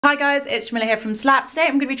Hi guys, it's Jamila here from Slap. Today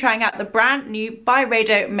I'm going to be trying out the brand new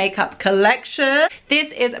Byredo Makeup Collection.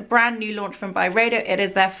 This is a brand new launch from Byredo. It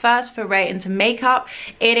is their first foray into makeup.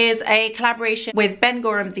 It is a collaboration with Ben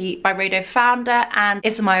Gorham, the Byredo founder, and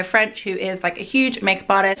Ismail French, who is like a huge makeup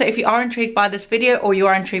artist. So if you are intrigued by this video or you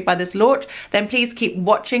are intrigued by this launch, then please keep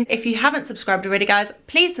watching. If you haven't subscribed already, guys,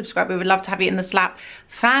 please subscribe. We would love to have you in the Slap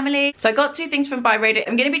family. So I got two things from Byredo.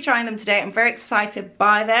 I'm going to be trying them today. I'm very excited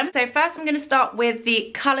by them. So first I'm going to start with the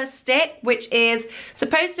color stick, which is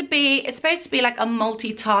supposed to be like a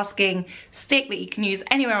multitasking stick that you can use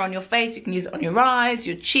anywhere on your face. You can use it on your eyes,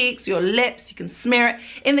 your cheeks, your lips. You can smear it.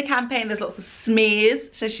 In the campaign there's lots of smears,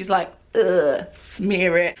 so she's like, ugh,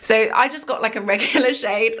 smear it. So I just got like a regular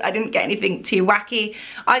shade. I didn't get anything too wacky.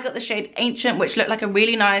 I got the shade Ancient, which looked like a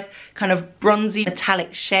really nice kind of bronzy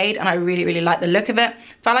metallic shade, and I really like the look of it.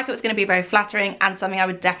 Felt like it was going to be very flattering and something I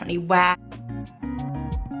would definitely wear.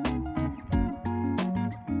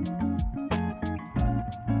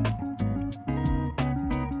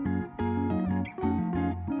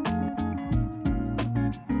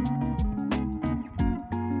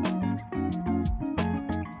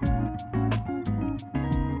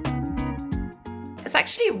 It's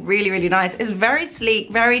actually really nice. It's very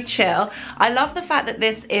sleek, very chill. I love the fact that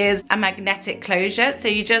this is a magnetic closure, so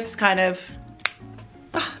you just kind of,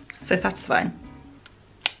 oh, so satisfying.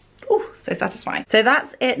 Oh, so satisfying. So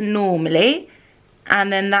that's it normally,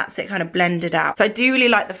 and then that's it kind of blended out. So I do really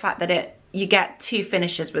like the fact that you get two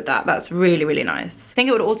finishes with that. That's really nice. I think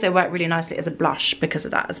it would also work really nicely as a blush because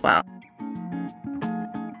of that as well.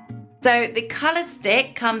 So the color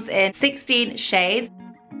stick comes in 16 shades.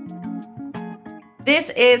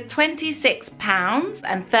 This is £26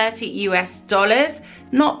 and $30 US.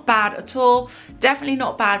 Not bad at all. Definitely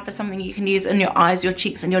not bad for something you can use on your eyes, your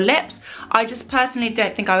cheeks and your lips. I just personally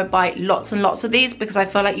don't think I would buy lots and lots of these because I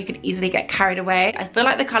feel like you could easily get carried away. I feel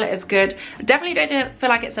like the colour is good. I definitely don't feel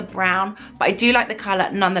like it's a brown, but I do like the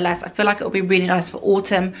colour nonetheless. I feel like it will be really nice for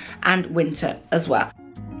autumn and winter as well.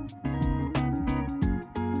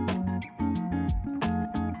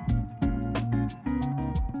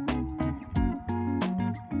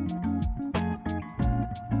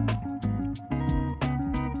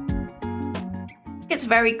 It's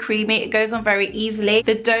very creamy, it goes on very easily.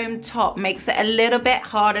 The dome top makes it a little bit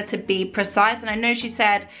harder to be precise, and I know she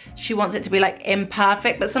said she wants it to be like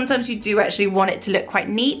imperfect, but sometimes you do actually want it to look quite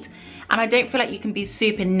neat, and I don't feel like you can be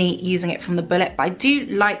super neat using it from the bullet, but I do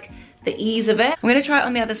like the ease of it. I'm going to try it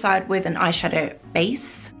on the other side with an eyeshadow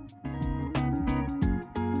base.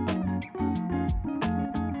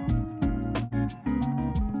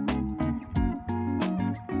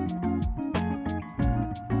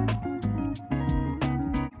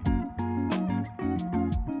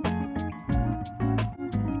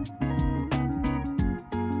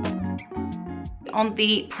 On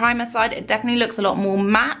the primer side, it definitely looks a lot more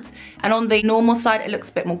matte, and on the normal side, it looks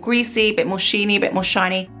a bit more greasy, a bit more sheeny, a bit more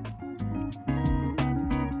shiny.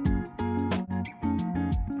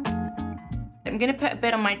 I'm gonna put a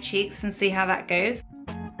bit on my cheeks and see how that goes.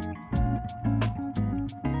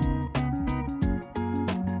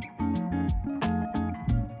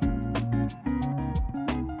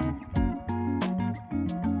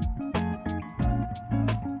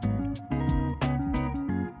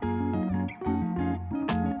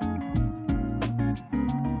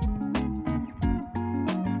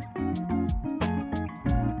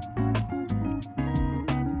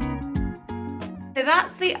 So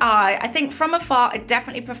that's the eye. I think from afar I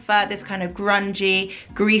definitely prefer this kind of grungy,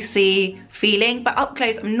 greasy feeling, but up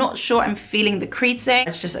close I'm not sure I'm feeling the creasing.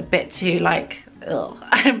 It's just a bit too like, ugh.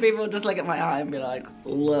 And people just look at my eye and be like,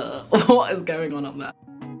 ugh, what is going on up there?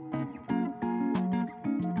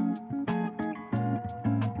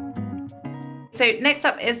 So next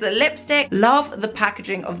up is the lipstick. Love the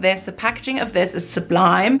packaging of this. The packaging of this is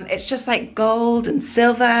sublime. It's just like gold and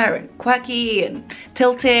silver and quirky and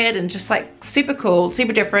tilted and just like super cool,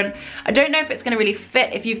 super different. I don't know if it's gonna really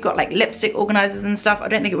fit if you've got like lipstick organizers and stuff. I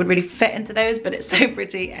don't think it would really fit into those, but it's so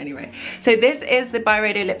pretty anyway. So this is the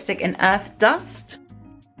Byredo lipstick in Earth Dust.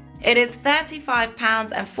 It is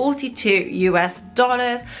 £35 and $42 US,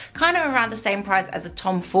 kind of around the same price as a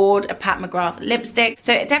Tom Ford, a Pat McGrath lipstick.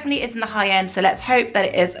 So it definitely is in the high end, so let's hope that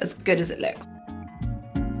it is as good as it looks.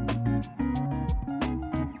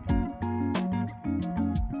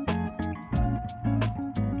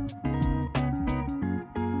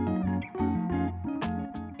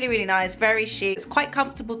 Really nice, very chic. It's quite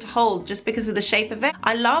comfortable to hold just because of the shape of it.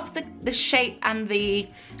 I love the shape and the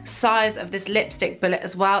size of this lipstick bullet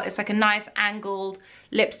as well. It's like a nice angled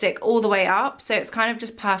lipstick all the way up, so it's kind of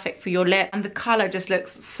just perfect for your lip, and the color just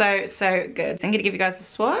looks so good. So I'm gonna give you guys a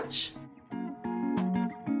swatch.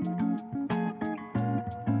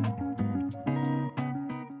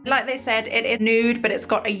 Like they said, it is nude, but it's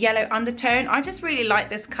got a yellow undertone. I just really like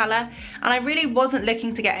this color, and I really wasn't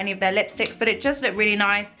looking to get any of their lipsticks, but it just looked really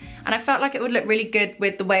nice, and I felt like it would look really good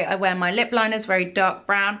with the way I wear my lip liners, very dark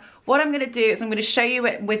brown. What I'm gonna do is I'm gonna show you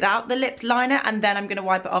it without the lip liner, and then I'm gonna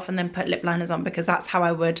wipe it off and then put lip liners on, because that's how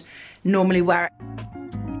I would normally wear it.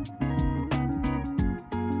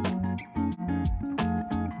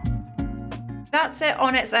 That's it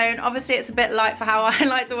on its own. Obviously it's a bit light for how I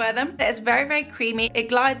like to wear them. It's very, very creamy. It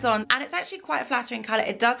glides on, and it's actually quite a flattering color.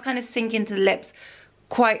 It does kind of sink into the lips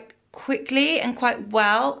quite quickly and quite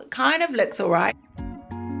well. Kind of looks all right. I'm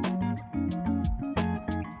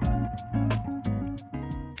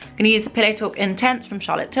gonna use the Pillow Talk Intense from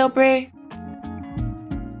Charlotte Tilbury.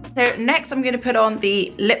 So next I'm going to put on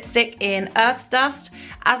the lipstick in Earth Dust,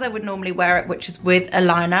 as I would normally wear it, which is with a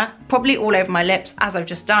liner, probably all over my lips, as I've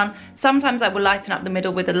just done. Sometimes I will lighten up the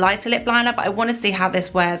middle with a lighter lip liner, but I want to see how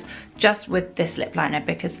this wears just with this lip liner,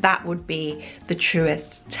 because that would be the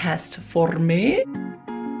truest test for me.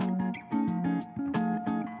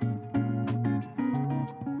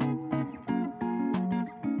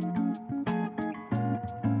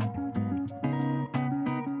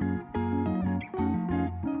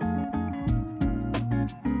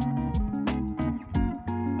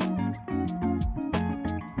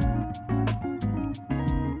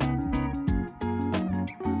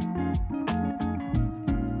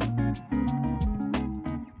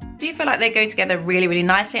 I do feel like they go together really, really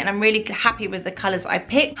nicely, and I'm really happy with the colors I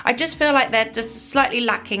picked. I just feel like they're just slightly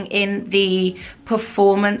lacking in the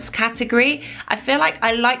performance category. I feel like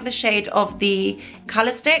I like the shade of the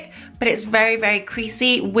color stick, but it's very, very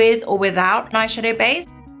creasy with or without an eyeshadow base.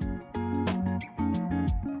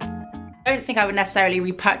 I don't think I would necessarily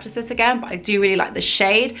repurchase this again, but I do really like the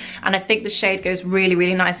shade, and I think the shade goes really,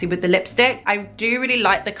 really nicely with the lipstick. I do really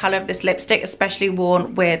like the color of this lipstick, especially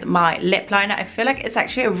worn with my lip liner. I feel like it's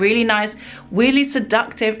actually a really nice, really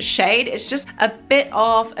seductive shade. It's just a bit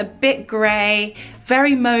off, a bit gray,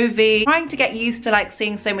 very mauvey. Trying to get used to like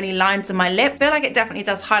seeing so many lines in my lip. I feel like it definitely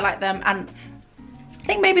does highlight them, and I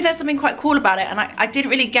think maybe there's something quite cool about it, and I didn't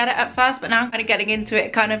really get it at first, but now I'm kind of getting into it.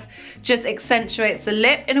 It kind of just accentuates the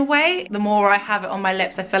lip in a way. The more I have it on my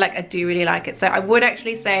lips, I feel like I do really like it. So I would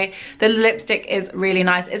actually say the lipstick is really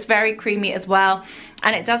nice. It's very creamy as well,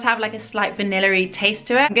 and it does have like a slight vanilla-y taste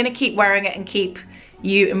to it. I'm gonna keep wearing it and keep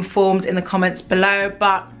you informed in the comments below,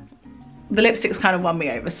 but the lipstick's kind of won me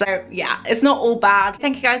over. So yeah, it's not all bad.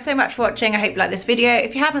 Thank you guys so much for watching. I hope you like this video.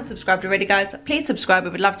 If you haven't subscribed already, guys, please subscribe. I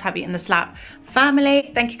would love to have you in the Slap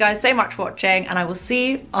family. Thank you guys so much for watching, and I will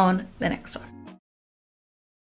see you on the next one.